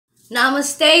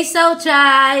Namaste, Soul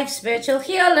Tribe, spiritual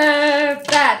healer,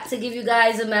 back to give you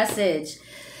guys a message.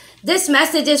 This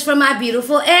message is from my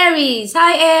beautiful Aries.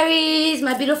 Hi, Aries,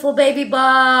 my beautiful baby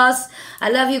boss. I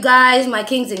love you guys, my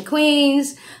kings and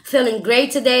queens. Feeling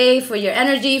great today for your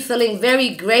energy. Feeling very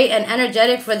great and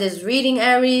energetic for this reading,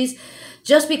 Aries.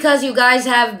 Just because you guys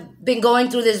have been going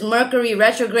through this Mercury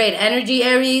retrograde energy,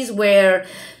 Aries, where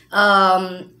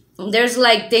there's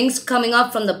like things coming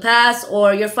up from the past,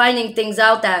 or you're finding things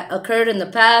out that occurred in the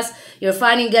past. You're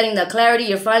finally getting the clarity.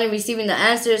 You're finally receiving the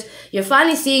answers. You're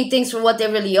finally seeing things for what they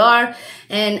really are.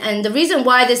 And the reason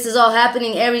why this is all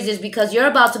happening, Aries, is because you're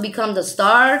about to become the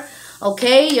star.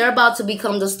 Okay, you're about to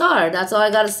become the star. That's all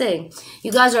I gotta say.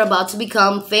 You guys are about to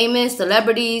become famous,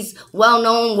 celebrities,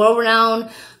 well-known, world-renowned,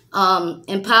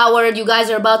 empowered. You guys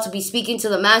are about to be speaking to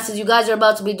the masses. You guys are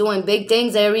about to be doing big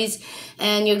things, Aries,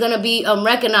 and you're gonna be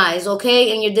recognized,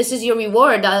 okay? And this is your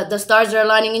reward. The stars are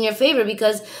aligning in your favor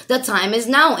because the time is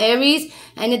now, Aries.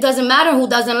 And it doesn't matter who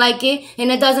doesn't like it,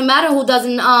 and it doesn't matter who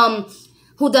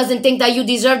doesn't think that you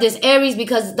deserve this, Aries,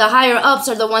 because the higher ups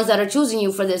are the ones that are choosing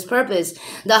you for this purpose.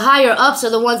 The higher ups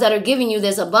are the ones that are giving you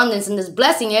this abundance and this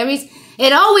blessing, Aries.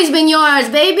 It always been yours,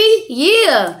 baby.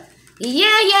 Yeah.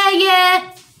 Yeah, yeah,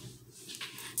 yeah.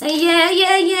 Yeah,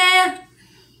 yeah, yeah.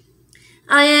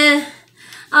 Oh, yeah.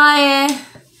 Oh, yeah.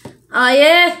 Oh,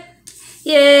 yeah.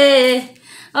 Yeah.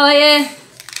 Oh, yeah.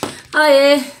 Oh,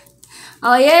 yeah.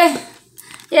 Oh, yeah.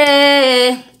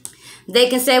 Yeah. They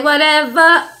can say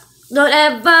whatever.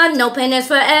 Whatever. No pain is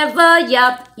forever.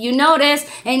 Yup. You know this.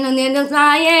 Ain't no need to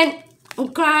crying. I'm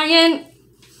crying.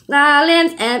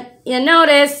 Darling. And you know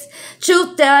this.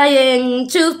 Truth telling,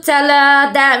 truth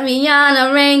teller, that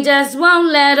Rihanna Rain just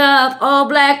won't let up. All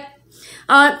black,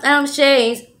 all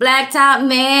shades, black top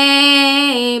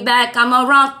Maybach. I'ma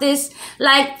rock this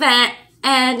like fat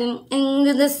and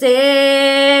into the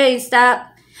sea.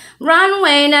 Stop.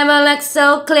 Runway never looks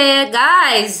so clear,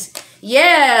 guys.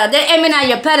 Yeah, they're aiming at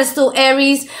your pedestal,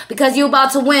 Aries, because you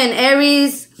about to win,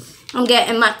 Aries. I'm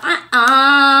getting my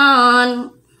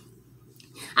on.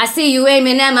 I see you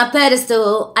aiming at my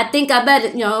pedestal. I think I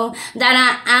better know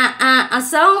that I'm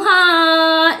so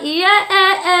hard.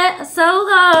 Yeah, so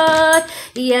hard.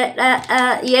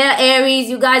 Yeah, Aries,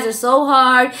 you guys are so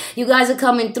hard. You guys are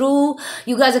coming through.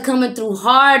 You guys are coming through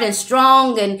hard and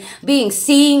strong and being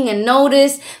seen and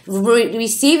noticed,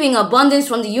 receiving abundance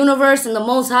from the universe, and the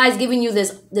Most High is giving you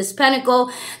this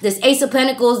pentacle, this Ace of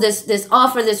Pentacles, this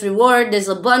offer, this reward, this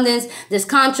abundance, this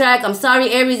contract. I'm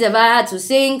sorry, Aries, if I had to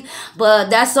sing, but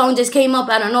that song just came up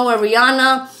out of nowhere.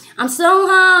 Rihanna, I'm so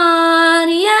hard,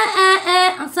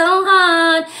 yeah, I'm so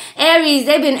hard. Aries,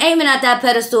 they've been aiming at that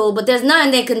pedestal, but there's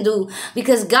nothing they can do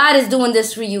because God is doing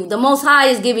this for you. The Most High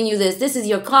is giving you this. This is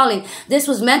your calling. This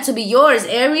was meant to be yours,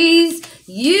 Aries.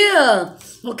 Yeah.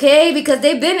 Okay, because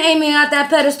they've been aiming at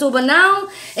that pedestal, but now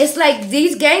it's like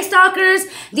these gang stalkers,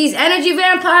 these energy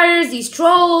vampires, these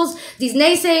trolls, these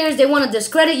naysayers, they want to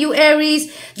discredit you,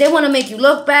 Aries. They want to make you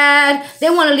look bad.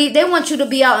 They want to leave. They want you to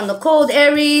be out in the cold,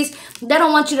 Aries. They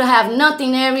don't want you to have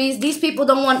nothing, Aries. These people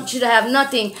don't want you to have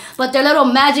nothing, but their little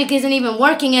magic isn't even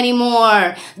working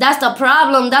anymore. That's the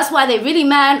problem. That's why they're really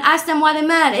mad. Ask them why they're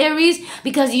mad, Aries,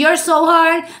 because you're so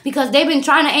hard, because they've been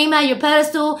trying to aim at your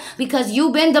pedestal, because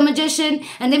you've been the magician,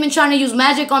 and they've been trying to use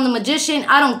magic on the magician.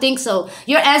 I don't think so.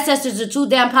 Your ancestors are too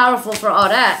damn powerful for all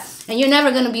that. And you're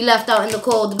never going to be left out in the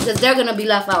cold because they're going to be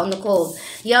left out in the cold.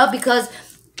 Yeah, because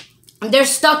they're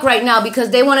stuck right now because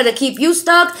they wanted to keep you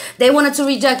stuck. They wanted to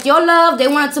reject your love. They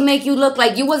wanted to make you look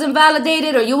like you wasn't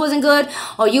validated, or you wasn't good,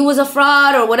 or you was a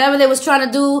fraud, or whatever they was trying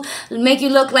to do. Make you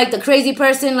look like the crazy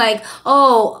person, like,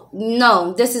 oh,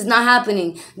 no, this is not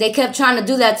happening. They kept trying to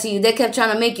do that to you. They kept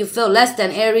trying to make you feel less than,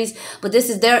 Aries. But this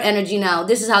is their energy now.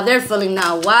 This is how they're feeling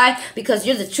now. Why? Because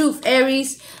you're the truth,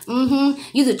 Aries.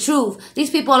 You're the truth. These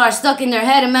people are stuck in their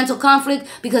head in mental conflict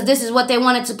because this is what they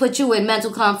wanted to put you in,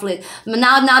 mental conflict. But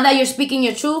now that you're speaking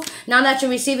your truth, now that you're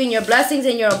receiving your blessings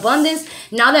and your abundance,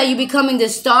 now that you're becoming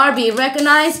this star, being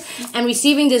recognized and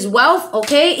receiving this wealth,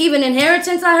 okay, even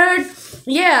inheritance, I heard.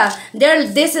 Yeah,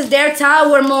 this is their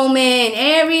tower moment,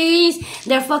 Aries.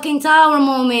 Their fucking tower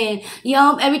moment.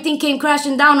 Yup, everything came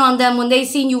crashing down on them when they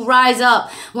seen you rise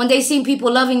up, when they seen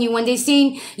people loving you, when they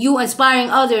seen you inspiring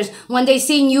others, when they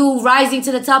seen you rising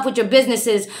to the top with your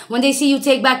businesses, when they see you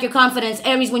take back your confidence,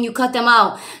 Aries, when you cut them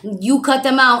out. You cut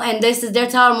them out, and this is their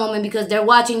tower moment because they're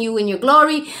watching you in your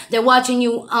glory. They're watching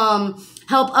you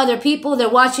help other people.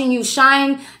 They're watching you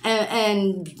shine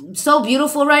and so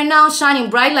beautiful right now, shining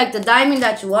bright like the diamond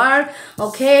that you are,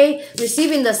 okay?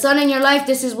 Receiving the sun in your life.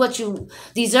 This is what you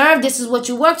deserve. This is what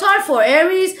you worked hard for,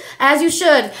 Aries, as you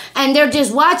should. And they're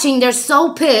just watching. They're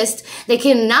so pissed. They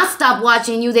cannot stop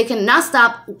watching you. They cannot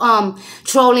stop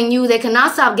trolling you. They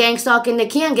cannot stop gang stalking. They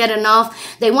can't get enough.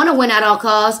 They want to win at all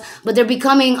costs, but they're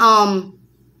becoming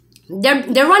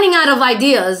they're running out of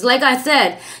ideas. Like I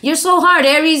said, you're so hard,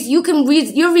 Aries.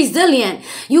 You're resilient.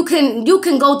 You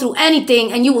can go through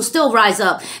anything and you will still rise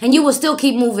up and you will still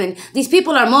keep moving. These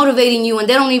people are motivating you and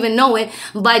they don't even know it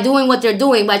by doing what they're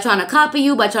doing, by trying to copy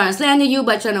you, by trying to slander you,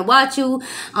 by trying to watch you,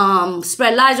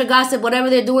 spread lies or gossip, whatever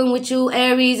they're doing with you,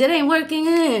 Aries. It ain't working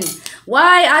in.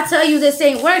 Why I tell you this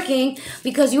ain't working?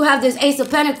 Because you have this Ace of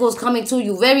Pentacles coming to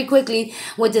you very quickly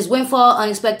with this windfall,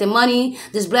 unexpected money,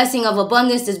 this blessing of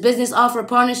abundance, this business offer,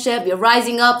 partnership. You're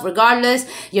rising up regardless.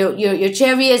 Your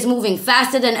chariot is moving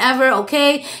faster than ever,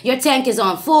 okay? Your tank is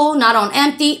on full, not on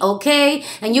empty, okay?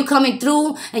 And you coming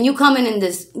through, and you coming in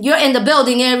this. You're in the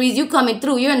building, Aries. You coming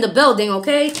through. You're in the building,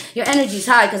 okay? Your energy's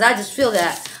high because I just feel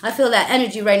that. I feel that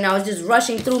energy right now. It's just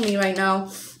rushing through me right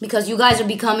now. Because you guys are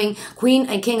becoming Queen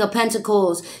and King of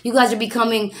Pentacles. You guys are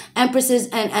becoming Empresses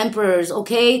and Emperors,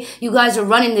 okay? You guys are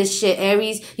running this shit,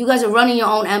 Aries. You guys are running your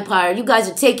own empire. You guys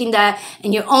are taking that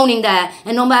and you're owning that.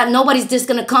 And nobody's just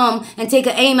going to come and take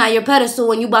an aim at your pedestal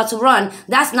when you're about to run.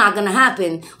 That's not going to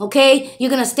happen, okay? You're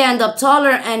going to stand up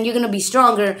taller and you're going to be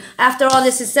stronger. After all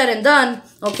this is said and done,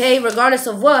 okay? Regardless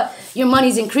of what, your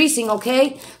money's increasing,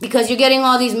 okay? Because you're getting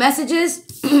all these messages.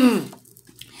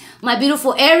 My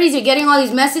beautiful Aries, you're getting all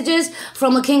these messages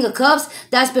from a King of Cups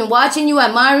that's been watching you,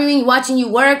 admiring you, watching you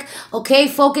work, okay?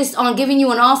 Focused on giving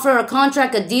you an offer, a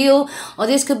contract, a deal, or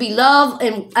this could be love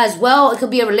and as well. It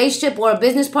could be a relationship or a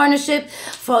business partnership.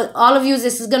 For all of you,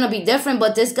 this is going to be different,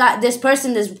 but this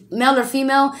person, this male or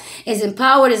female, is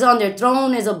empowered, is on their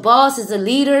throne, is a boss, is a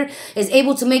leader, is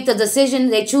able to make the decision.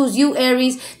 They choose you,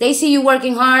 Aries. They see you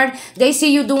working hard. They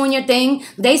see you doing your thing.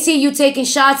 They see you taking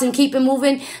shots and keeping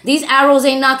moving. These arrows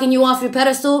ain't knocking you off your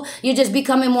pedestal. You're just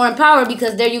becoming more empowered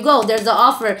because there you go. There's the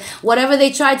offer. Whatever they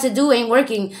tried to do ain't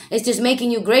working. It's just making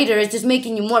you greater. It's just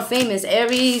making you more famous,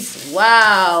 Aries.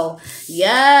 Wow.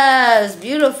 Yes.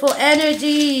 Beautiful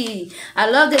energy. I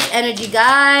love this energy,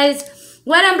 guys.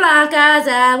 Where them blancas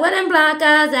at? Where them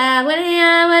blancas at? Where they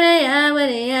at? Where they at? Where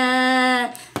they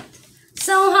at?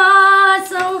 So hard,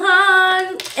 so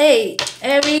hard. Hey,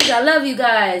 Aries, I love you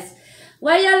guys.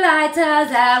 Where your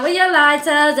lighters at? Where your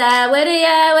lighters at? Where they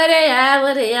at? Where they at?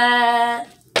 Where they at?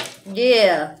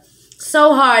 Yeah.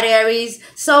 So hard, Aries.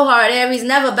 So hard, Aries.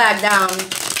 Never back down.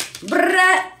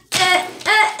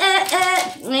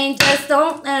 Ain't just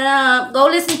don't go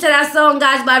listen to that song,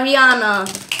 guys, by Rihanna.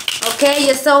 Okay,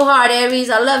 you're so hard,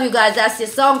 Aries. I love you guys. That's your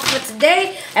song for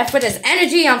today. And for this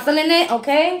energy, I'm feeling it,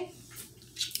 okay?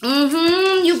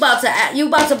 You about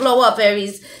to blow up,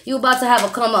 Aries. You about to have a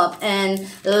come up. And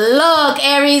look,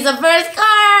 Aries, the first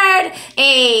card.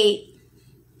 Hey,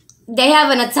 they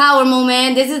having a tower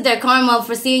moment. This is their karma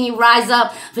for seeing you rise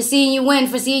up, for seeing you win,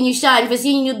 for seeing you shine, for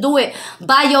seeing you do it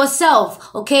by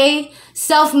yourself, okay?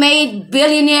 Self-made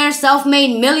billionaire,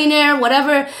 self-made millionaire,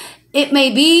 whatever it may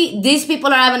be. These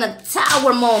people are having a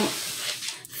tower moment.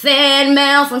 Fan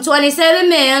mail from 27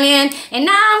 million, and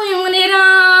now we want it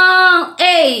all.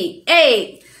 Hey,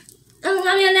 hey.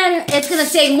 It's going to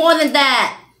take more than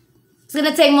that. It's going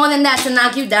to take more than that to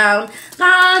knock you down.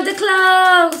 Hold the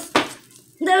close.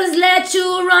 Just let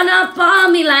you run up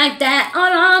on me like that,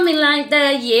 all on me like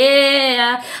that,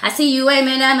 yeah. I see you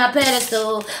aiming at my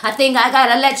pedestal. I think I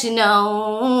gotta let you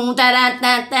know.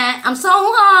 Da-da-da-da. I'm so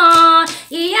hard.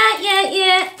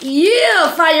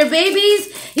 Yeah, fire babies.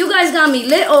 You guys got me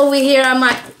lit over here at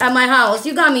my house.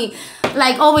 You got me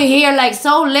like over here, like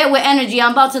so lit with energy.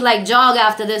 I'm about to like jog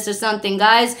after this or something,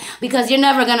 guys, because you're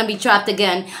never gonna be trapped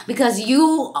again, because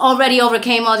you already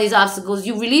overcame all these obstacles.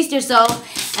 You released yourself,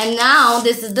 and now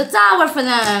this is the tower for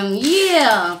them.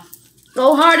 Yeah,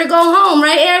 go hard or go home,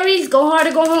 right, Aries? Go hard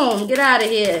or go home. Get out of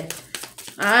here.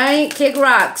 All right, kick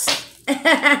rocks.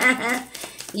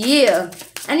 Yeah.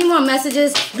 Any more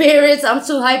messages, spirits? I'm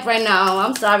too hyped right now.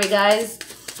 I'm sorry, guys.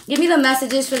 Give me the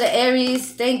messages for the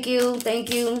Aries. Thank you.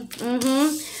 Thank you.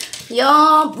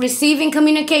 Y'all receiving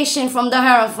communication from the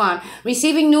Hierophant.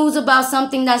 Receiving news about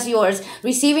something that's yours.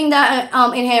 Receiving that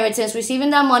inheritance. Receiving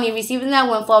that money. Receiving that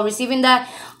windfall. Receiving that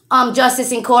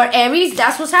justice in court. Aries,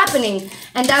 that's what's happening.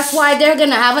 And that's why they're going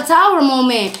to have a tower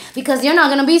moment. Because you're not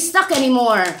going to be stuck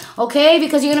anymore. Okay?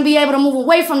 Because you're going to be able to move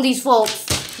away from these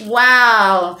folks.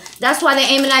 Wow. That's why they're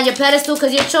aiming at your pedestal.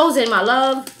 Because you're chosen, my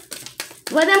love.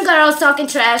 Where them girls talking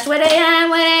trash? Where they at?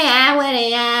 Where they at? Where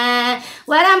they at?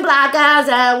 Where them black guys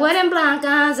at? Where them black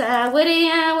guys at? Where they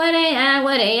at? Where they at?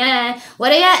 Where they at? Where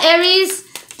they at, Aries?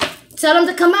 Tell them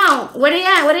to come out. Where they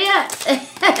at? Where they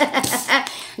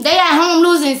at? They at home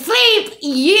losing sleep.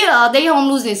 Yeah, they home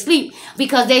losing sleep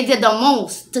because they did the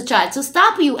most to try to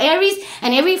stop you, Aries.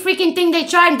 And every freaking thing they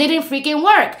tried didn't freaking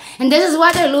work. And this is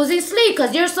why they're losing sleep,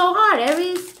 because you're so hard,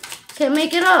 Aries. Can't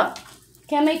make it up.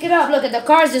 Can't make it up. Look at the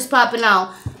cards just popping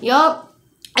out. Yup.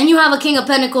 And you have a King of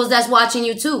Pentacles that's watching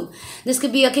you too. This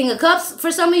could be a King of Cups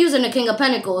for some of you and a King of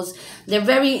Pentacles. They're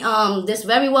very, this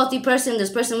very wealthy person, this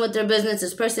person with their business,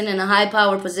 this person in a high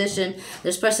power position.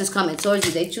 This person's coming towards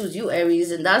you. They choose you,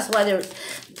 Aries. And that's why they're,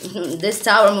 this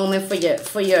Tower moment for your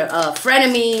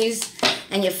frenemies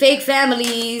and your fake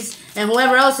families and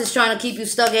whoever else is trying to keep you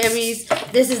stuck, Aries.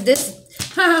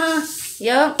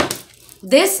 Yup.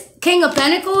 This King of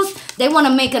Pentacles, they want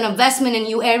to make an investment in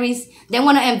you, Aries. They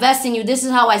want to invest in you. This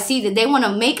is how I see it. They want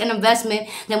to make an investment.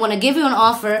 They want to give you an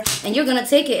offer. And you're going to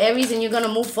take it, Aries, and you're going to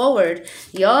move forward.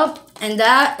 Yup. And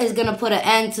that is going to put an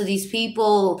end to these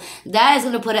people. That is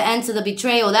going to put an end to the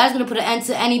betrayal. That is going to put an end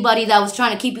to anybody that was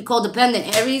trying to keep you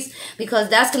codependent, Aries. Because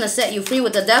that's going to set you free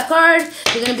with the Death card.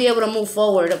 You're going to be able to move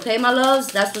forward. Okay, my loves?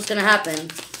 That's what's going to happen.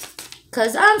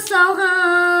 Because I'm so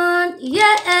hot.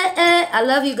 Yeah. I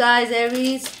love you guys,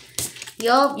 Aries.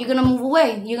 Yup, you're going to move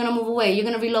away. You're going to move away. You're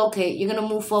going to relocate. You're going to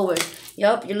move forward.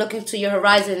 Yup, you're looking to your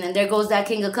horizon. And there goes that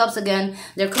King of Cups again.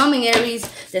 They're coming, Aries.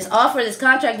 This offer, this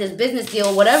contract, this business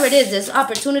deal, whatever it is, this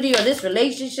opportunity or this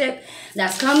relationship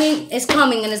that's coming, it's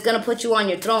coming. And it's going to put you on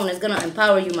your throne. It's going to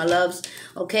empower you, my loves.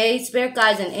 Okay, spirit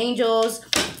guides and angels.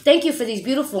 Thank you for these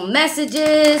beautiful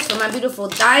messages. For my beautiful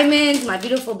diamonds, my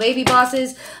beautiful baby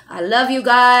bosses. I love you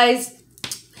guys.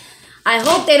 I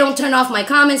hope they don't turn off my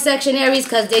comment section, Aries,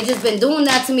 because they just been doing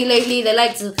that to me lately. They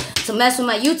like to mess with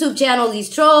my YouTube channel.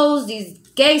 These trolls, these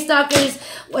gang stalkers,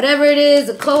 whatever it is,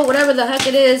 the code, whatever the heck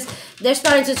it is, they're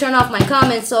starting to turn off my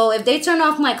comments. So if they turn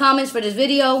off my comments for this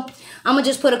video, I'm going to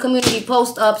just put a community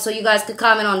post up so you guys could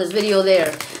comment on this video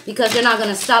there. Because they're not going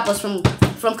to stop us from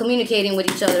communicating with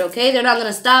each other, okay? They're not going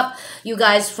to stop you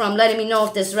guys from letting me know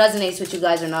if this resonates with you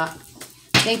guys or not.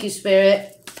 Thank you,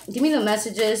 Spirit. Give me the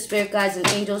messages, spirit guides and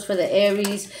angels for the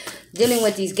Aries. Dealing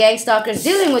with these gang stalkers.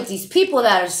 Dealing with these people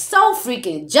that are so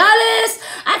freaking jealous.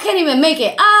 I can't even make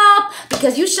it up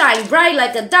because you shine bright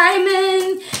like a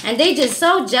diamond. And they just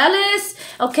so jealous.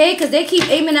 Okay, because they keep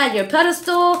aiming at your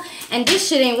pedestal. And this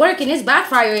shit ain't working. It's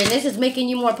backfiring. This is making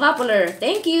you more popular.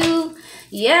 Thank you.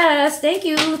 Yes, thank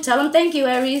you. Tell them thank you,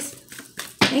 Aries.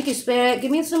 Thank you, Spirit.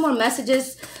 Give me some more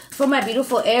messages for my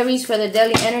beautiful Aries for the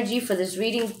daily energy for this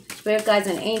reading. Spirit guides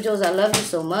and angels, I love you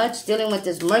so much. Dealing with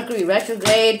this Mercury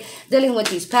retrograde, dealing with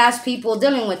these past people,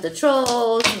 dealing with the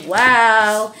trolls.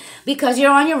 Wow. Because you're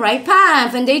on your right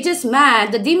path and they just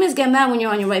mad. The demons get mad when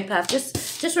you're on your right path.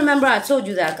 Just remember I told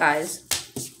you that, guys.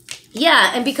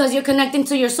 Yeah, and because you're connecting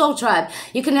to your soul tribe.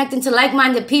 You're connecting to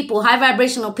like-minded people, high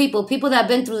vibrational people, people that have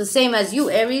been through the same as you,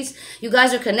 Aries. You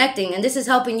guys are connecting, and this is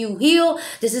helping you heal.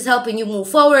 This is helping you move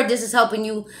forward. This is helping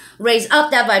you raise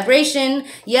up that vibration.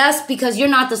 Yes, because you're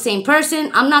not the same person.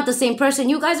 I'm not the same person.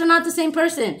 You guys are not the same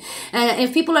person. And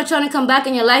if people are trying to come back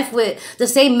in your life with the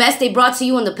same mess they brought to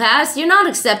you in the past, you're not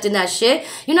accepting that shit.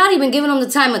 You're not even giving them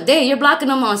the time of day. You're blocking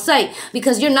them on sight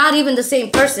because you're not even the same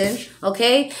person,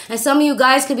 okay? And some of you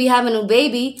guys could be having a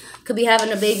baby, could be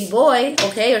having a baby boy,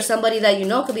 okay? Or somebody that you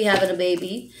know could be having a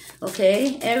baby,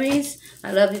 okay? Aries,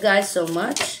 I love you guys so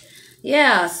much.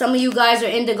 Yeah, some of you guys are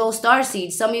indigo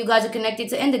starseeds. Some of you guys are connected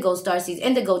to indigo starseeds,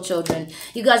 indigo children.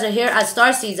 You guys are here as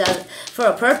starseeds for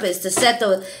a purpose, to set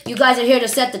the, you guys are here to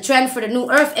set the trend for the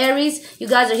new earth, Aries. You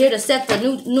guys are here to set the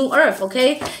new earth,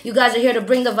 okay? You guys are here to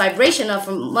bring the vibration up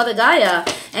from Mother Gaia.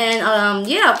 And,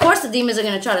 yeah, of course the demons are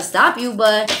going to try to stop you,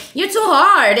 but you're too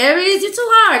hard, Aries. You're too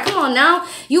hard. Come on now.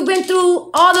 You've been through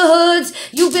all the hoods.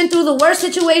 You've been through the worst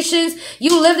situations.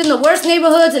 You lived in the worst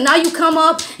neighborhoods, and now you come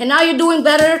up, and now you're doing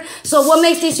better. So what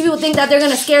makes these people think that they're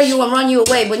going to scare you and run you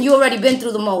away when you already been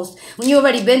through the most? When you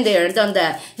already been there and done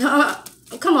that?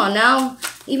 Come on now.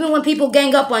 Even when people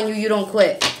gang up on you, you don't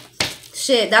quit.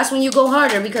 Shit, that's when you go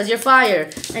harder because you're fire.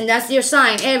 And that's your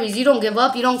sign, Aries. You don't give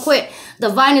up. You don't quit.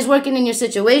 Divine is working in your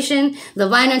situation.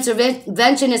 Divine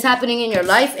intervention is happening in your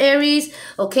life, Aries.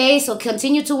 Okay, so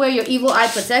continue to wear your evil eye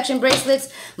protection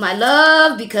bracelets, my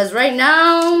love, because right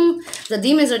now the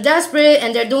demons are desperate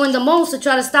and they're doing the most to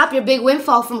try to stop your big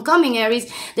windfall from coming,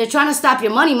 Aries. They're trying to stop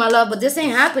your money, my love, but this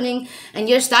ain't happening. And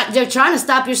they're trying to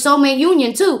stop your soulmate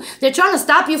union too. They're trying to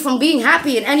stop you from being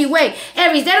happy in any way.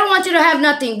 Aries, they don't want you to have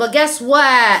nothing, but guess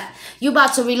what? You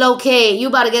about to relocate. You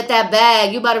about to get that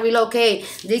bag. You about to relocate.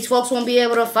 These folks won't be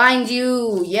able to find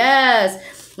you.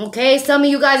 Yes. Okay, some of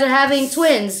you guys are having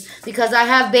twins because I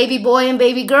have baby boy and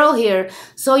baby girl here.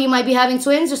 So you might be having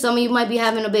twins, or some of you might be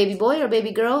having a baby boy or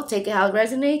baby girl. Take it how it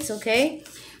resonates, okay?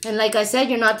 And like I said,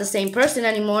 you're not the same person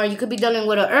anymore. You could be dealing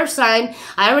with an earth sign.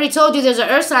 I already told you there's an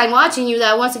earth sign watching you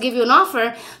that wants to give you an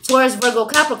offer. Taurus, Virgo,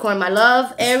 Capricorn, my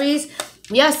love, Aries.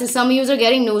 Yes, and some of you are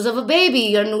getting news of a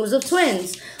baby or news of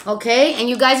twins, okay? And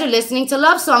you guys are listening to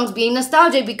love songs, being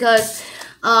nostalgic because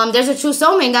there's a true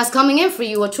soulmate that's coming in for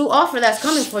you, a true offer that's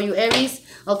coming for you, Aries.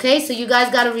 Okay, so you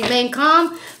guys got to remain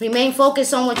calm, remain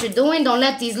focused on what you're doing. Don't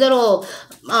let these little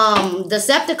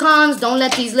Decepticons, don't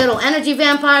let these little energy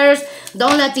vampires,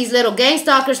 don't let these little gang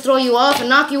stalkers throw you off and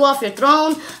knock you off your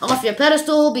throne, off your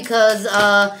pedestal, because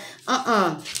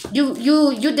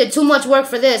you did too much work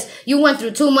for this. You went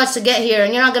through too much to get here,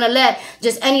 and you're not gonna let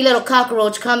just any little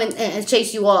cockroach come and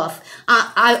chase you off.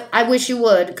 I wish you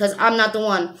would, because I'm not the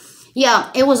one.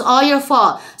 Yeah, it was all your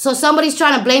fault. So somebody's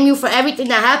trying to blame you for everything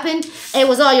that happened. It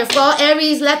was all your fault,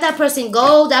 Aries. Let that person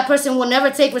go. That person will never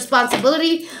take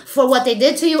responsibility for what they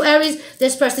did to you, Aries.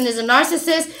 This person is a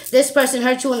narcissist. This person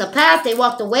hurt you in the past. They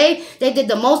walked away. They did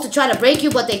the most to try to break you,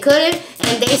 but they couldn't.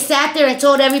 And they sat there and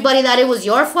told everybody that it was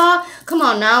your fault. Come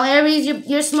on now, Aries.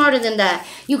 You're smarter than that.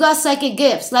 You got psychic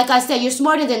gifts. Like I said, you're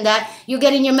smarter than that. You're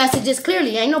getting your messages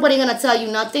clearly. Ain't nobody going to tell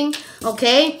you nothing,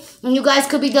 okay? And you guys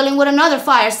could be dealing with another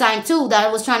fire sign too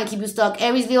that was trying to keep you stuck.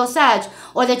 Aries, Leo, Sag.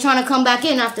 Or they're trying to come back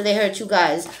in after they hurt you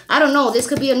guys. I don't know. This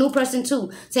could be a new person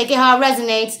too. Take it how it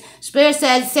resonates. Spirit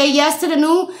says, say yes to the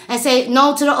new and say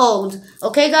no to the old.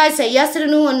 Okay, guys? Say yes to the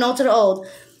new and no to the old.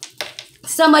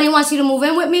 Somebody wants you to move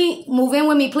in with me. Move in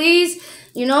with me, please.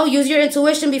 You know, use your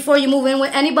intuition before you move in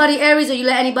with anybody, Aries, or you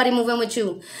let anybody move in with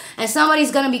you. And somebody's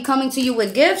going to be coming to you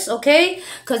with gifts, okay?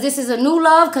 Because this is a new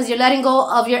love, because you're letting go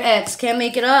of your ex. Can't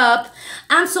make it up.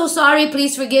 I'm so sorry.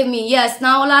 Please forgive me. Yes,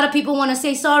 now a lot of people want to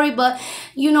say sorry, but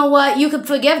you know what? You could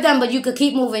forgive them, but you could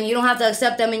keep moving. You don't have to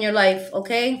accept them in your life,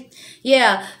 okay?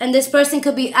 Yeah, and this person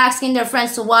could be asking their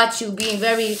friends to watch you, being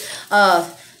very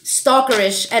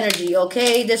stalkerish energy,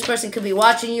 okay? This person could be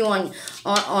watching you on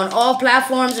all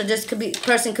platforms, or this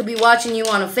person could be watching you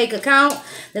on a fake account.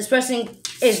 This person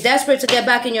is desperate to get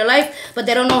back in your life, but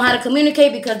they don't know how to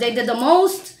communicate because they did the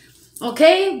most,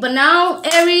 okay? But now,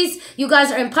 Aries, you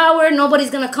guys are empowered.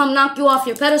 Nobody's gonna come knock you off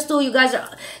your pedestal. You guys are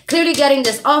clearly getting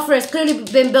this offer. It's clearly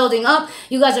been building up.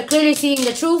 You guys are clearly seeing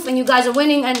the truth, and you guys are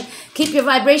winning. And keep your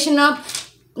vibration up.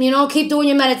 You know, keep doing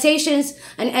your meditations,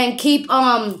 and keep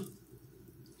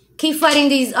fighting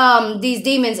these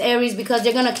demons, Aries, because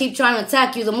they're gonna keep trying to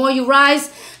attack you. The more you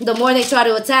rise, the more they try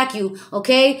to attack you,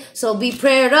 okay? So be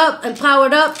prayed up,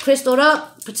 empowered up, crystalled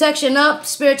up, protection up,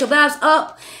 spiritual baths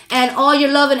up, and all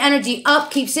your love and energy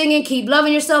up. Keep singing, keep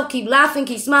loving yourself, keep laughing,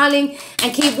 keep smiling,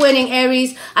 and keep winning,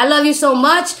 Aries. I love you so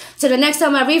much. Till the next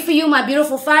time I read for you, my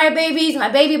beautiful fire babies, my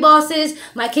baby bosses,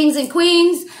 my kings and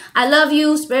queens. I love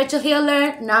you, spiritual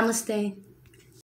healer. Namaste.